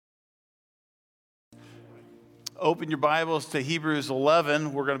Open your Bibles to Hebrews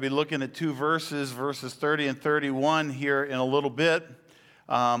 11. We're going to be looking at two verses 30 and 31 here in a little bit.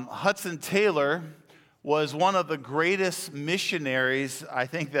 Hudson Taylor was one of the greatest missionaries, I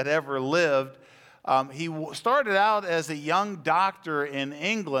think, that ever lived. He started out as a young doctor in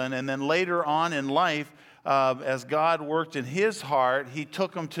England, and then later on in life, as God worked in his heart, he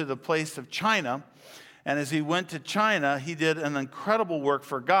took him to the place of China. And as he went to China, he did an incredible work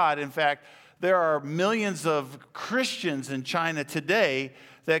for God. In fact, there are millions of Christians in China today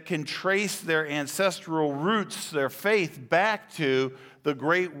that can trace their ancestral roots, their faith, back to the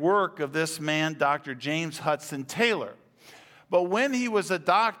great work of this man, Dr. James Hudson Taylor. But when he was a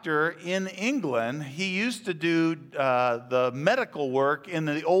doctor in England, he used to do the medical work in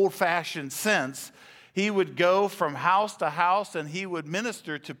the old-fashioned sense. He would go from house to house and he would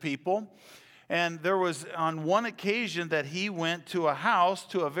minister to people. And there was on one occasion that he went to a house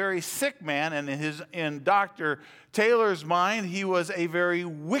to a very sick man, and in Dr. Taylor's mind, he was a very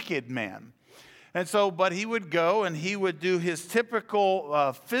wicked man. And so, but he would go and he would do his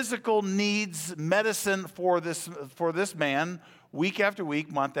typical physical needs medicine for this man week after week,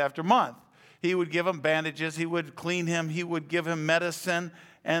 month after month. He would give him bandages, he would clean him, he would give him medicine.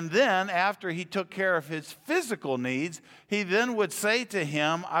 And then after he took care of his physical needs, he then would say to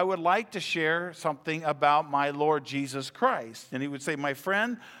him, I would like to share something about my Lord Jesus Christ. And he would say, my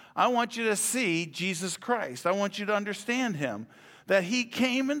friend, I want you to see Jesus Christ. I want you to understand him, that he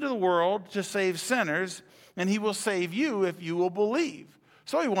came into the world to save sinners, and he will save you if you will believe.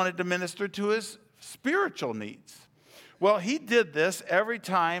 So he wanted to minister to his spiritual needs. Well, he did this every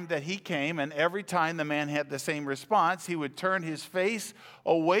time that he came, and every time the man had the same response. He would turn his face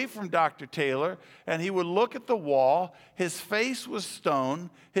away from Dr. Taylor, and he would look at the wall. His face was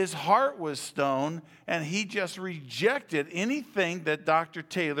stone, his heart was stone, and he just rejected anything that Dr.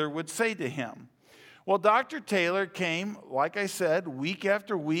 Taylor would say to him. Well, Dr. Taylor came, like I said, week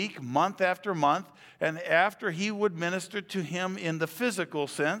after week, month after month, and after he would minister to him in the physical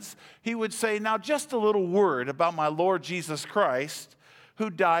sense, he would say, now just a little word about my Lord Jesus Christ, who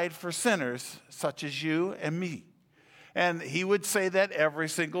died for sinners such as you and me. And he would say that every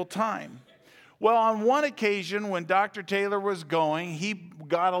single time. Well, on one occasion when Dr. Taylor was going, he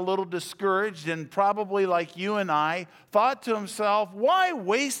got a little discouraged and probably like you and I thought to himself, why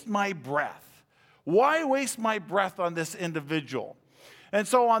waste my breath? Why waste my breath on this individual? And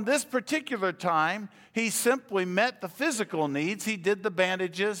so on this particular time, he simply met the physical needs. He did the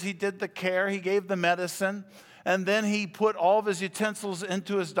bandages, he did the care, he gave the medicine, and then he put all of his utensils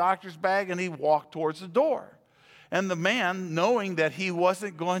into his doctor's bag and he walked towards the door. And the man, knowing that he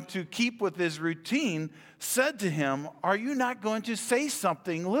wasn't going to keep with his routine, said to him, are you not going to say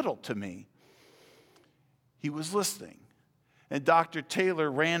something little to me? He was listening. And Dr. Taylor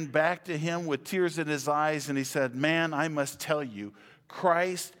ran back to him with tears in his eyes, and he said, man, I must tell you,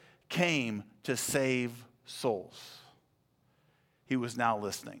 Christ came to save souls. He was now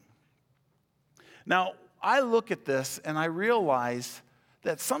listening. Now, I look at this and I realize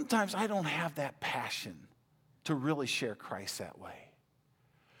that sometimes I don't have that passion to really share Christ that way.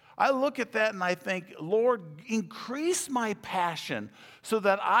 I look at that and I think, Lord, increase my passion so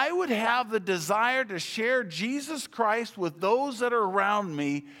that I would have the desire to share Jesus Christ with those that are around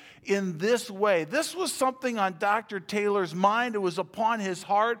me in this way. This was something on Dr. Taylor's mind. It was upon his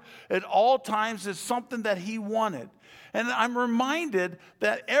heart at all times. It's something that he wanted. And I'm reminded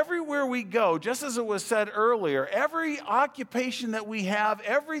that everywhere we go, just as it was said earlier, every occupation that we have,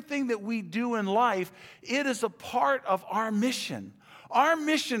 everything that we do in life, it is a part of our mission. Our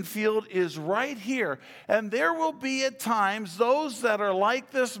mission field is right here. And there will be at times those that are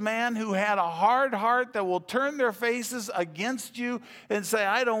like this man who had a hard heart that will turn their faces against you and say,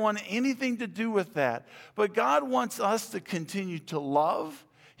 I don't want anything to do with that. But God wants us to continue to love.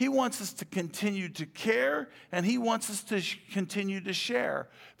 He wants us to continue to care, and he wants us to continue to share,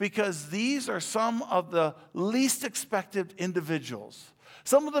 because these are some of the least expected individuals.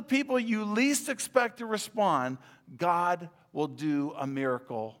 Some of the people you least expect to respond, God will do a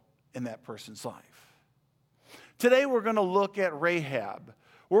miracle in that person's life. Today we're going to look at Rahab.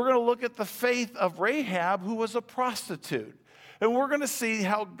 We're going to look at the faith of Rahab, who was a prostitute. And we're going to see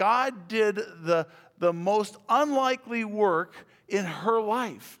how God did the most unlikely work in her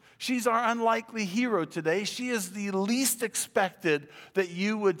life. She's our unlikely hero today. She is the least expected that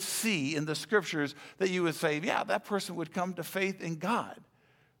you would see in the scriptures, that you would say, yeah, that person would come to faith in God.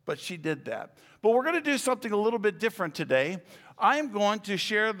 But she did that. But we're going to do something a little bit different today. I'm going to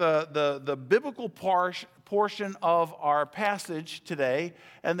share the biblical portion of our passage today,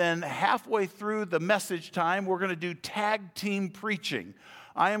 and then halfway through the message time, we're going to do tag team preaching.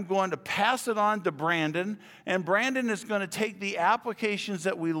 I am going to pass it on to Brandon, and Brandon is going to take the applications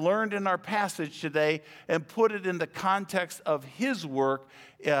that we learned in our passage today and put it in the context of his work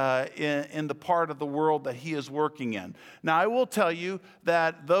in the part of the world that he is working in. Now, I will tell you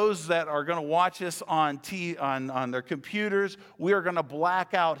that those that are going to watch this on their computers, we are going to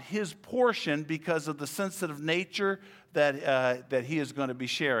black out his portion because of the sensitive nature that he is going to be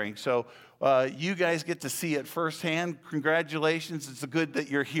sharing. So you guys get to see it firsthand. Congratulations. It's good that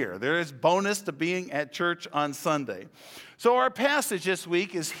you're here. There is bonus to being at church on Sunday. So our passage this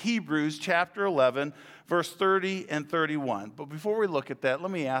week is Hebrews chapter 11, verse 30 and 31. But before we look at that,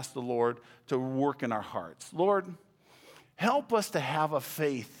 let me ask the Lord to work in our hearts. Lord, help us to have a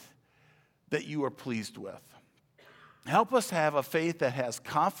faith that you are pleased with. Help us to have a faith that has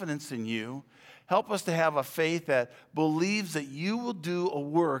confidence in you. Help us to have a faith that believes that you will do a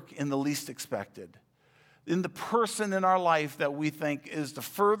work in the least expected. In the person in our life that we think is the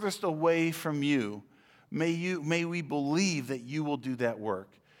furthest away from you, may we believe that you will do that work.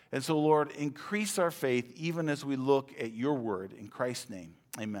 And so, Lord, increase our faith even as we look at your word. In Christ's name,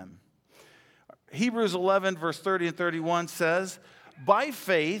 amen. Hebrews 11, verse 30 and 31 says, by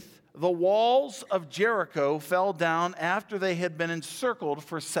faith, the walls of Jericho fell down after they had been encircled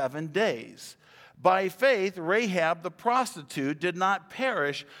for 7 days. By faith, Rahab the prostitute did not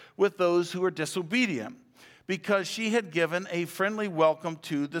perish with those who were disobedient, because she had given a friendly welcome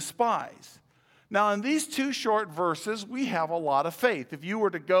to the spies. Now, in these two short verses, we have a lot of faith. If you were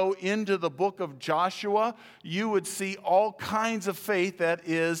to go into the book of Joshua, you would see all kinds of faith that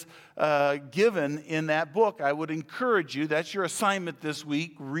is given in that book. I would encourage you, that's your assignment this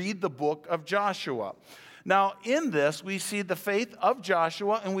week, read the book of Joshua. Now, in this, we see the faith of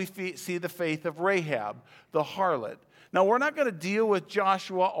Joshua and we see the faith of Rahab, the harlot. Now, we're not going to deal with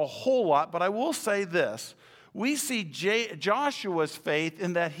Joshua a whole lot, but I will say this. We see Joshua's faith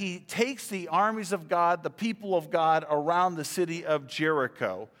in that he takes the armies of God, the people of God, around the city of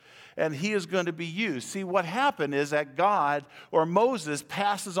Jericho, and he is going to be used. See, what happened is that God, or Moses,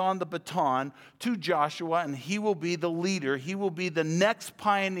 passes on the baton to Joshua, and he will be the leader. He will be the next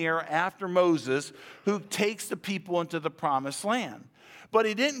pioneer after Moses who takes the people into the promised land. But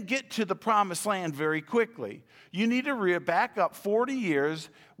he didn't get to the promised land very quickly. You need to back up 40 years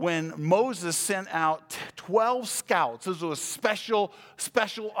when Moses sent out 12 scouts. This was a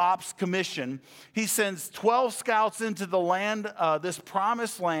special ops commission. He sends 12 scouts into the land, this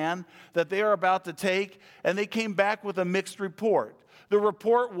promised land that they are about to take, and they came back with a mixed report. The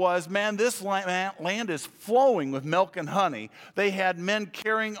report was, man, this land is flowing with milk and honey. They had men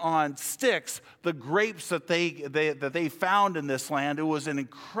carrying on sticks the grapes that they found in this land. It was an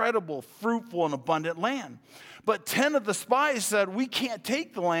incredible, fruitful, and abundant land. But 10 of the spies said, we can't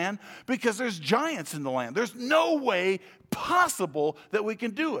take the land because there's giants in the land. There's no way possible that we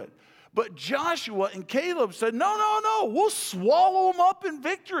can do it. But Joshua and Caleb said, no, we'll swallow them up in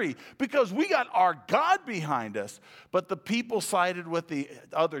victory because we got our God behind us. But the people sided with the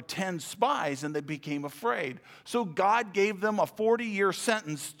other 10 spies and they became afraid. So God gave them a 40-year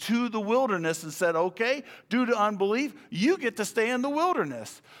sentence to the wilderness and said, okay, due to unbelief, you get to stay in the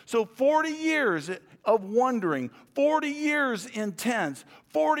wilderness. So 40 years of wandering, 40 years intense,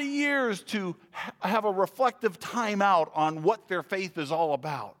 40 years to have a reflective time out on what their faith is all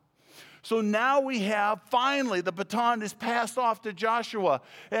about. So now we have, finally, the baton is passed off to Joshua.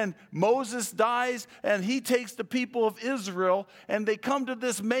 And Moses dies, and he takes the people of Israel, and they come to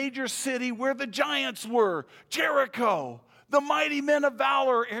this major city where the giants were, Jericho. The mighty men of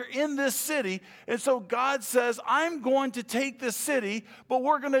valor are in this city. And so God says, I'm going to take this city, but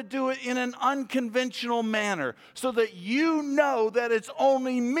we're going to do it in an unconventional manner so that you know that it's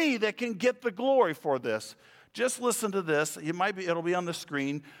only me that can get the glory for this. Just listen to this. It'll be on the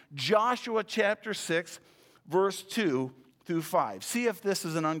screen. Joshua chapter 6, verse 2 through 5. See if this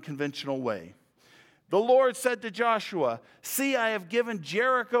is an unconventional way. The Lord said to Joshua, see, I have given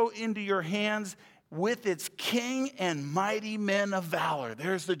Jericho into your hands with its king and mighty men of valor.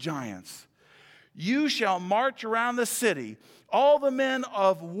 There's the giants. You shall march around the city, all the men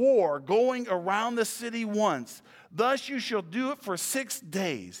of war going around the city once. Thus you shall do it for 6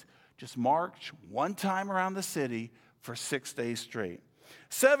 days. Just march one time around the city for 6 days straight.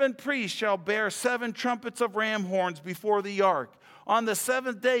 7 priests shall bear 7 trumpets of ram horns before the ark. On the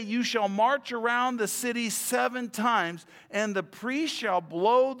 7th day you shall march around the city 7 times, and the priests shall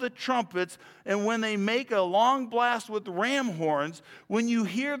blow the trumpets. And when they make a long blast with ram horns, when you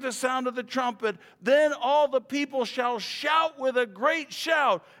hear the sound of the trumpet, then all the people shall shout with a great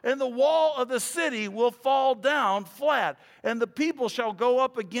shout, and the wall of the city will fall down flat, and the people shall go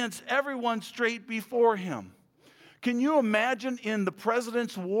up against everyone straight before him. Can you imagine in the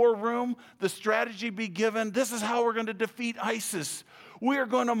president's war room, the strategy be given? This is how we're going to defeat ISIS. We are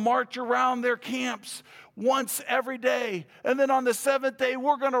going to march around their camps once every day. And then on the seventh day,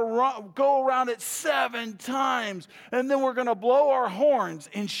 we're going to go around it 7 times. And then we're going to blow our horns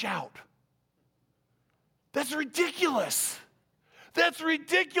and shout. That's ridiculous. That's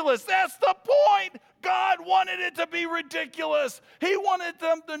ridiculous. That's the point. God wanted it to be ridiculous. He wanted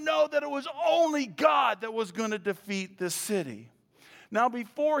them to know that it was only God that was going to defeat this city. Now,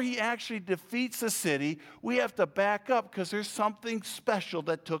 before he actually defeats the city, we have to back up because there's something special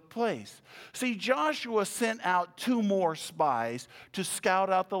that took place. See, Joshua sent out 2 more spies to scout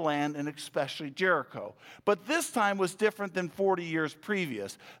out the land and especially Jericho. But this time was different than 40 years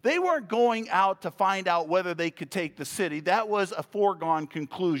previous. They weren't going out to find out whether they could take the city. That was a foregone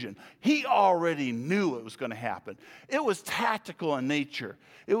conclusion. He already knew it was going to happen. It was tactical in nature.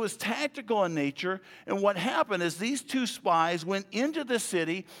 It was tactical in nature, and what happened is these 2 spies went into the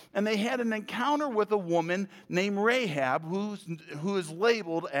city, and they had an encounter with a woman named Rahab, who is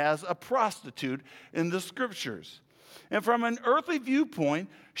labeled as a prostitute in the scriptures. And from an earthly viewpoint,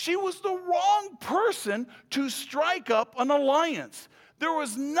 she was the wrong person to strike up an alliance. There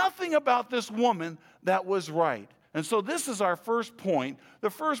was nothing about this woman that was right. And so this is our first point. The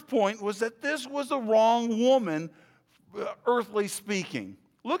first point was that this was the wrong woman, earthly speaking.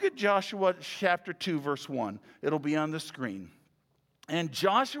 Look at Joshua chapter 2, verse 1. It'll be on the screen. And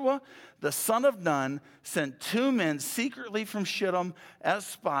Joshua, the son of Nun, sent 2 men secretly from Shittim as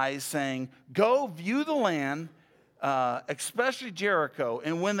spies, saying, "Go view the land, especially Jericho."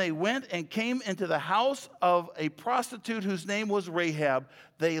 And when they went and came into the house of a prostitute whose name was Rahab,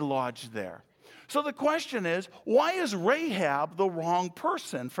 they lodged there. So the question is, why is Rahab the wrong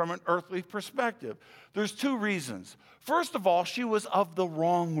person from an earthly perspective? There's 2 reasons. First of all, she was of the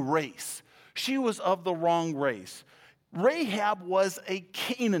wrong race. She was of the wrong race. Rahab was a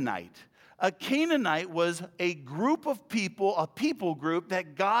Canaanite. A Canaanite was a group of people, a people group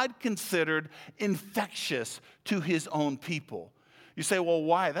that God considered infectious to his own people. You say, well,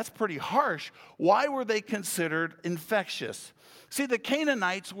 why? That's pretty harsh. Why were they considered infectious? See, the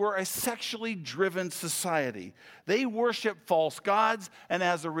Canaanites were a sexually driven society. They worshiped false gods, and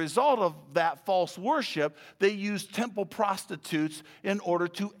as a result of that false worship, they used temple prostitutes in order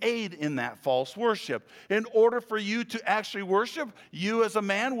to aid in that false worship. In order for you to actually worship, you as a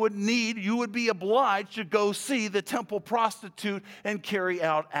man you would be obliged to go see the temple prostitute and carry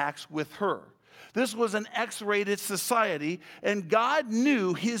out acts with her. This was an X-rated society, and God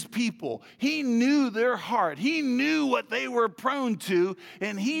knew his people. He knew their heart. He knew what they were prone to,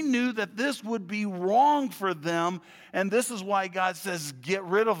 and he knew that this would be wrong for them, and this is why God says, get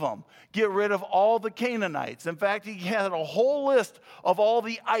rid of them. Get rid of all the Canaanites. In fact, he had a whole list of all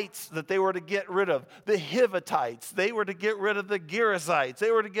the ites that they were to get rid of. The Hivitites. They were to get rid of the Girzites.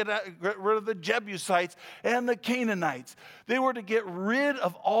 They were to get rid of the Jebusites and the Canaanites. They were to get rid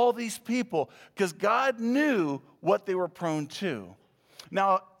of all these people because God knew what they were prone to.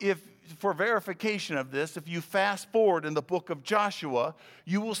 Now, for verification of this, if you fast forward in the book of Joshua,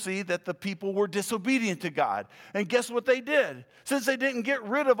 you will see that the people were disobedient to God. And guess what they did? Since they didn't get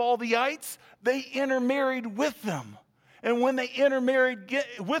rid of all the ites, they intermarried with them. And when they intermarried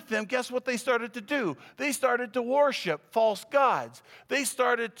with them, guess what they started to do? They started to worship false gods. They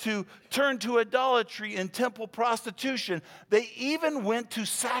started to turn to idolatry and temple prostitution. They even went to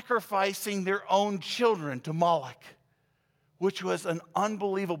sacrificing their own children to Moloch, which was an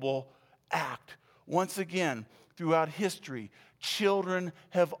unbelievable act. Once again, throughout history, children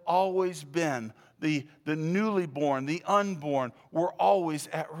have always been, the newly born, the unborn, were always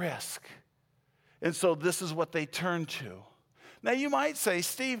at risk. And so this is what they turned to. Now you might say,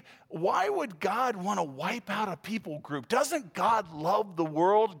 Steve, why would God want to wipe out a people group? Doesn't God love the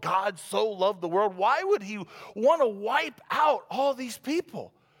world? God so loved the world. Why would he want to wipe out all these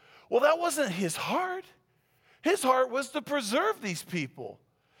people? Well, that wasn't his heart. His heart was to preserve these people.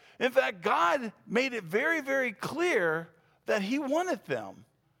 In fact, God made it very, very clear that he wanted them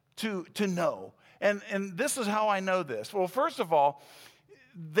to know. And this is how I know this. Well, first of all,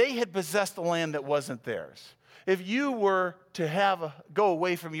 they had possessed a land that wasn't theirs. If you were to go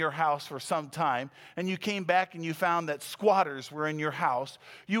away from your house for some time and you came back and you found that squatters were in your house,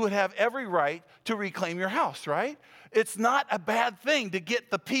 you would have every right to reclaim your house, right? It's not a bad thing to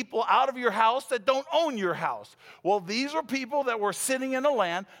get the people out of your house that don't own your house. Well, these were people that were sitting in a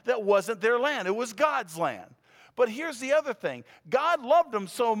land that wasn't their land. It was God's land. But here's the other thing. God loved them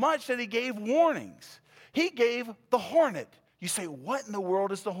so much that he gave warnings. He gave the hornet. You say, what in the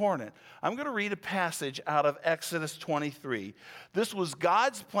world is the hornet? I'm going to read a passage out of Exodus 23. This was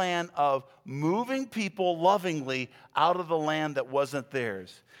God's plan of moving people lovingly out of the land that wasn't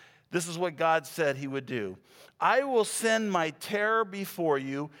theirs. This is what God said he would do. I will send my terror before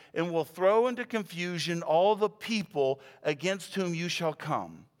you and will throw into confusion all the people against whom you shall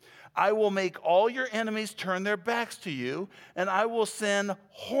come. I will make all your enemies turn their backs to you, and I will send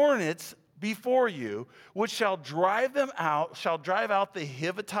hornets before you, which shall drive out the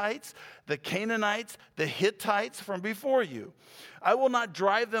Hivitites, the Canaanites, the Hittites from before you. I will not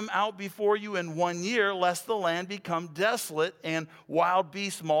drive them out before you in 1 year, lest the land become desolate and wild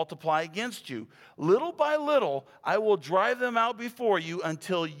beasts multiply against you. Little by little, I will drive them out before you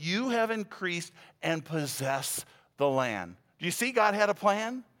until you have increased and possess the land. Do you see God had a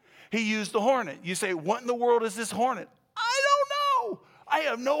plan? He used the hornet. You say, what in the world is this hornet? I don't know. I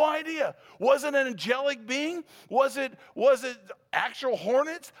have no idea. Was it an angelic being? Was it actual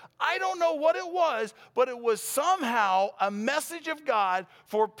hornets? I don't know what it was, but it was somehow a message of God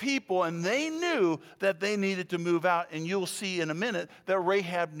for people, and they knew that they needed to move out. And you'll see in a minute that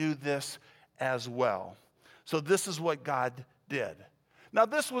Rahab knew this as well. So this is what God did. Now,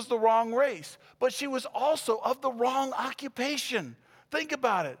 this was the wrong race, but she was also of the wrong occupation. Think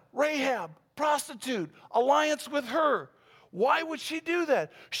about it. Rahab, prostitute, alliance with her. Why would she do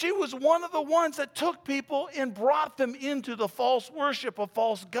that? She was one of the ones that took people and brought them into the false worship of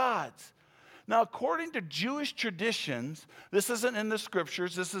false gods. Now, according to Jewish traditions, this isn't in the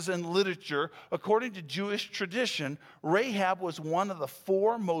scriptures, this is in literature. According to Jewish tradition, Rahab was one of the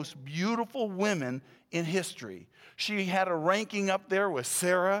 4 most beautiful women in history. She had a ranking up there with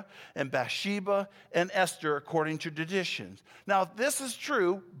Sarah and Bathsheba and Esther, according to traditions. Now, if this is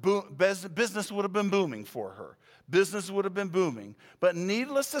true, business would have been booming for her. Business would have been booming. But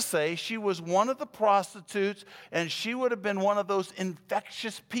needless to say, she was one of the prostitutes, and she would have been one of those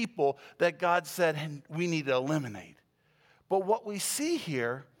infectious people that God said we need to eliminate. But what we see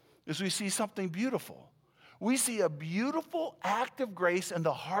here is we see something beautiful. We see a beautiful act of grace in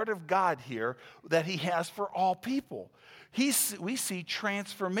the heart of God here that he has for all people. We see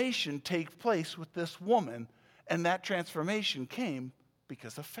transformation take place with this woman, and that transformation came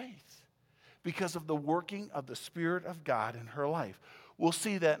because of faith, because of the working of the Spirit of God in her life. We'll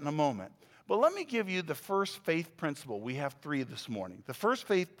see that in a moment. But let me give you the first faith principle. We have 3 this morning. The first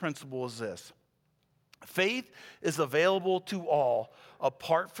faith principle is this. Faith is available to all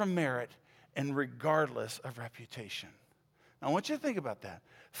apart from merit and regardless of reputation. Now, I want you to think about that.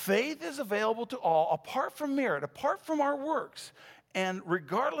 Faith is available to all apart from merit, apart from our works, and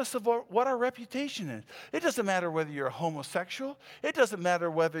regardless of what our reputation is. It doesn't matter whether you're a homosexual. It doesn't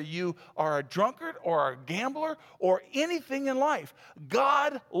matter whether you are a drunkard or a gambler or anything in life.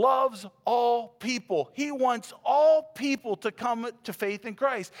 God loves all people. He wants all people to come to faith in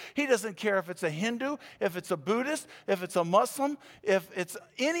Christ. He doesn't care if it's a Hindu, if it's a Buddhist, if it's a Muslim, if it's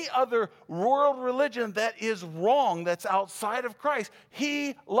any other world religion that is wrong, that's outside of Christ.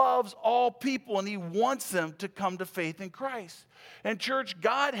 He loves all people, and he wants them to come to faith in Christ. And church,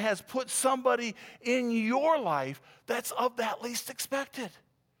 God has put somebody in your life that's of that least expected.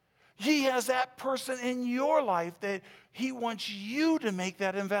 He has that person in your life that he wants you to make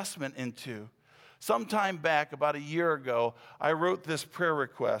that investment into. Sometime back, about a year ago, I wrote this prayer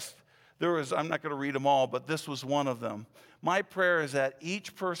request. I'm not going to read them all, but this was one of them. My prayer is that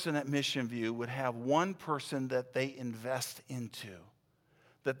each person at Mission View would have one person that they invest into,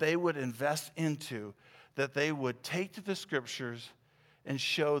 that they would take to the scriptures and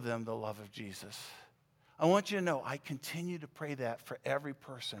show them the love of Jesus. I want you to know, I continue to pray that for every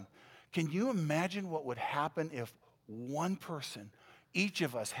person. Can you imagine what would happen if one person, each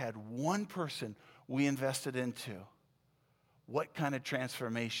of us had one person we invested into? What kind of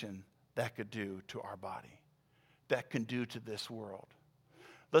transformation that could do to our body, that can do to this world?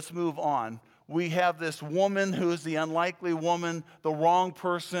 Let's move on. We have this woman who is the unlikely woman, the wrong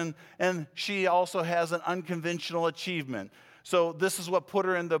person, and she also has an unconventional achievement. So this is what put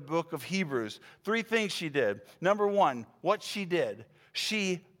her in the book of Hebrews. 3 things she did. Number 1, what she did.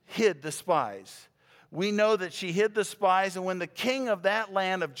 She hid the spies. We know that she hid the spies, and when the king of that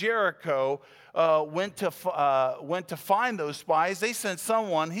land of Jericho went to find those spies, he sent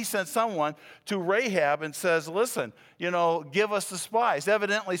someone to Rahab and says, listen, give us the spies.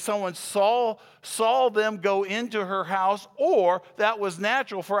 Evidently, someone saw them go into her house, or that was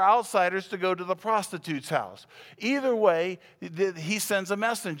natural for outsiders to go to the prostitute's house. Either way, he sends a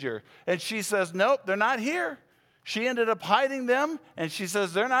messenger, and she says, nope, they're not here. She ended up hiding them, and she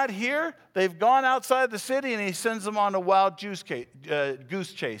says, they're not here. They've gone outside the city, and he sends them on a wild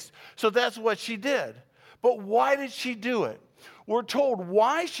goose chase. So that's what she did. But why did she do it? We're told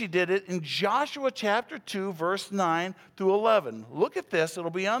why she did it in Joshua chapter 2, verse 9 through 11. Look at this. It'll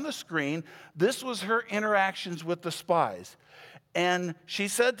be on the screen. This was her interactions with the spies. And she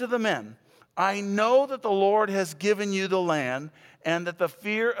said to the men, I know that the Lord has given you the land, and that the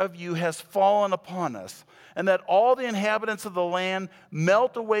fear of you has fallen upon us, and that all the inhabitants of the land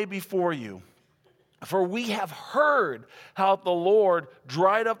melt away before you. For we have heard how the Lord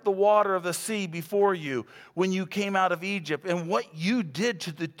dried up the water of the sea before you when you came out of Egypt, and what you did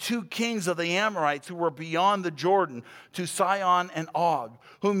to the two kings of the Amorites who were beyond the Jordan, to Sihon and Og,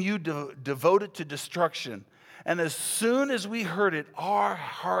 whom you devoted to destruction. And as soon as we heard it, our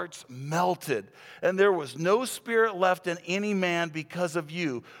hearts melted, and there was no spirit left in any man because of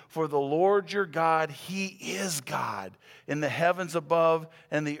you. For the Lord your God, he is God in the heavens above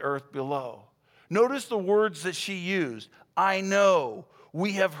and the earth below. Notice the words that she used. I know,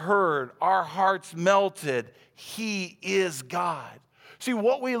 we have heard, our hearts melted, he is God. See,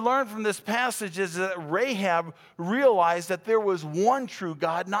 what we learn from this passage is that Rahab realized that there was one true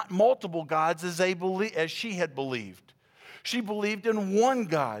God, not multiple gods as she had believed. She believed in one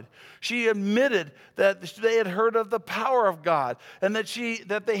God. She admitted that they had heard of the power of God, and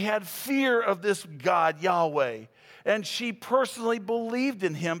that they had fear of this God, Yahweh. And she personally believed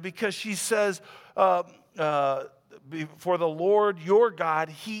in him because she says, for the Lord your God,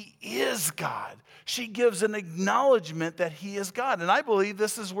 he is God. She gives an acknowledgement that he is God. And I believe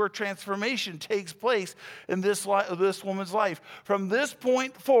this is where transformation takes place in this woman's life. From this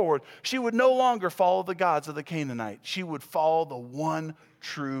point forward, she would no longer follow the gods of the Canaanites. She would follow the one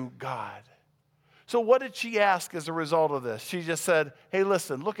true God. So what did she ask as a result of this? She just said, hey,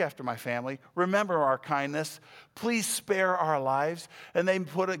 listen, look after my family. Remember our kindness. Please spare our lives. And they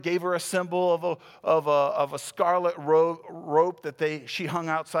gave her a symbol of a scarlet rope that she hung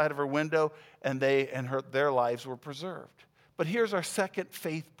outside of her window, and their lives were preserved. But here's our second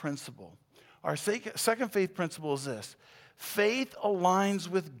faith principle. Our second faith principle is this. Faith aligns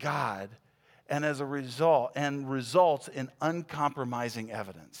with God and as a result, results in uncompromising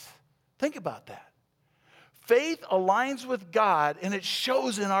evidence. Think about that. Faith aligns with God, and it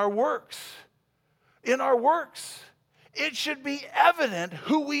shows in our works. In our works. It should be evident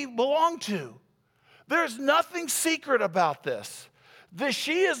who we belong to. There's nothing secret about this.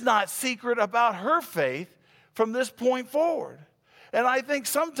 She is not secret about her faith from this point forward. And I think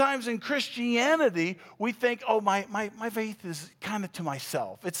sometimes in Christianity, we think, oh, my faith is kind of to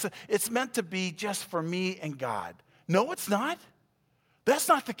myself. It's meant to be just for me and God. No, it's not. That's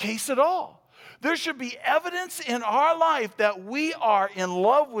not the case at all. There should be evidence in our life that we are in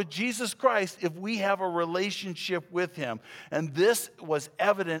love with Jesus Christ if we have a relationship with him. And this was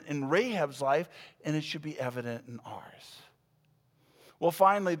evident in Rahab's life, and it should be evident in ours. Well,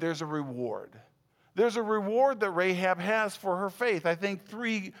 finally, there's a reward. There's a reward that Rahab has for her faith. I think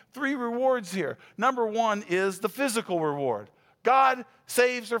three rewards here. Number one is the physical reward. God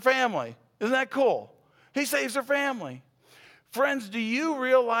saves her family. Isn't that cool? He saves her family. Friends, do you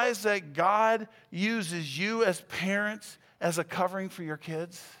realize that God uses you as parents as a covering for your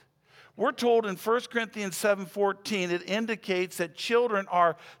kids? We're told in 1 Corinthians 7:14, it indicates that children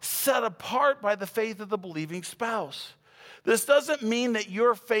are set apart by the faith of the believing spouse. This doesn't mean that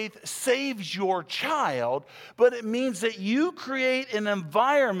your faith saves your child, but it means that you create an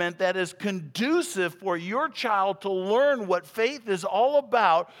environment that is conducive for your child to learn what faith is all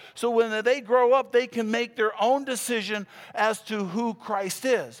about, so when they grow up, they can make their own decision as to who Christ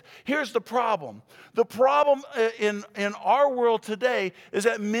is. Here's the problem. The problem in our world today is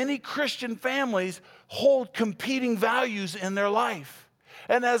that many Christian families hold competing values in their life.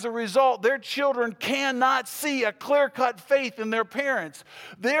 And as a result, their children cannot see a clear-cut faith in their parents.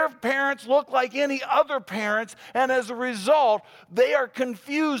 Their parents look like any other parents, and as a result, they are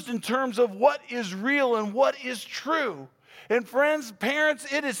confused in terms of what is real and what is true. And friends, parents,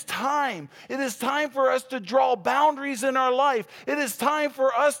 it is time. It is time for us to draw boundaries in our life. It is time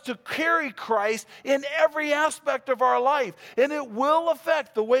for us to carry Christ in every aspect of our life. And it will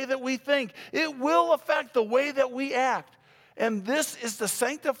affect the way that we think. It will affect the way that we act. And this is the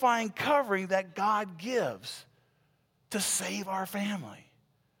sanctifying covering that God gives to save our family.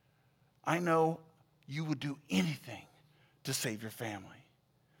 I know you would do anything to save your family.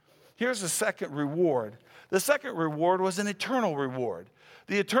 Here's the second reward. The second reward was an eternal reward.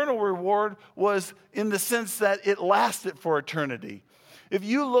 The eternal reward was in the sense that it lasted for eternity. If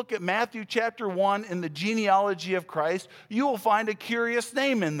you look at Matthew chapter 1 in the genealogy of Christ, you will find a curious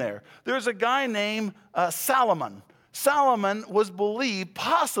name in there. There's a guy named Solomon. Solomon was believed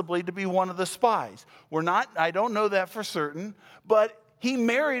possibly to be one of the spies. I don't know that for certain, but he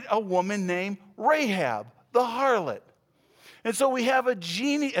married a woman named Rahab, the harlot. And so we have a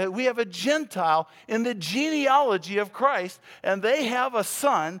Gentile in the genealogy of Christ, and they have a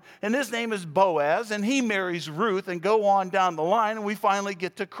son, and his name is Boaz, and he marries Ruth, and go on down the line, and we finally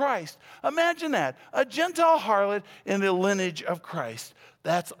get to Christ. Imagine that, a Gentile harlot in the lineage of Christ.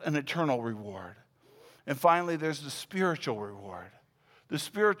 That's an eternal reward. And finally, there's the spiritual reward. The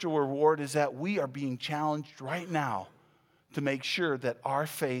spiritual reward is that we are being challenged right now to make sure that our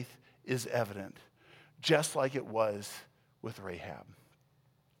faith is evident, just like it was with Rahab.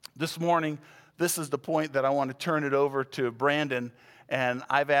 This morning, this is the point that I want to turn it over to Brandon, and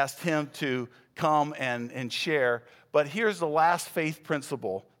I've asked him to come and share. But here's the last faith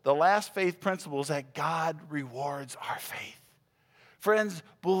principle. The last faith principle is that God rewards our faith. Friends,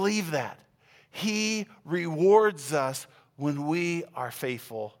 believe that. He rewards us when we are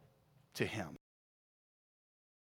faithful to him.